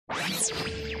All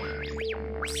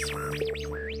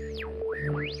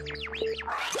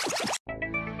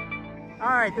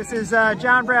right, this is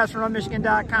John Brabbs from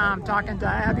RunMichigan.com talking to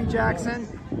Abby Jackson,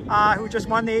 who just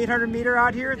won the 800 meter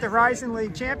out here at the Rising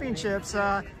League Championships.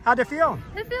 How'd it feel?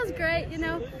 It feels great. You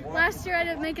know, last year I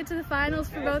didn't make it to the finals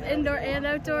for both indoor and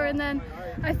outdoor, and then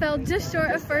I fell just short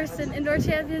of first in indoor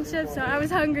championships, so I was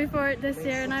hungry for it this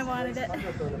year and I wanted it.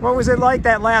 What was it like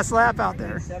that last lap out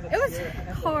there? It was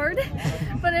hard,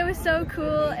 but it was so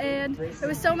cool and it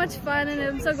was so much fun, and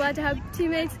I'm so glad to have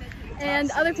teammates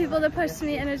and other people that pushed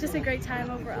me, and it was just a great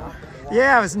time overall.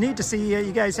 Yeah, it was neat to see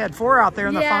you guys had 4 out there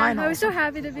in the finals. Yeah, I was so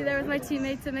happy to be there with my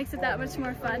teammates. It makes it that much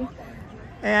more fun.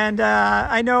 And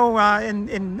I know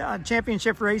in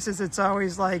championship races, it's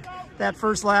always like that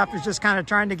first lap is just kind of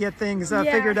trying to get things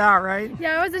figured out, right?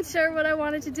 Yeah, I wasn't sure what I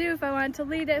wanted to do, if I wanted to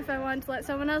lead it, if I wanted to let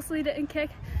someone else lead it and kick.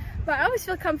 But I always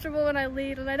feel comfortable when I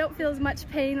lead, and I don't feel as much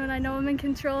pain when I know I'm in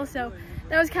control. So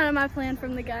that was kind of my plan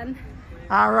from the gun.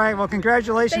 All right, well,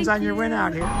 congratulations on your win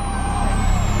out here.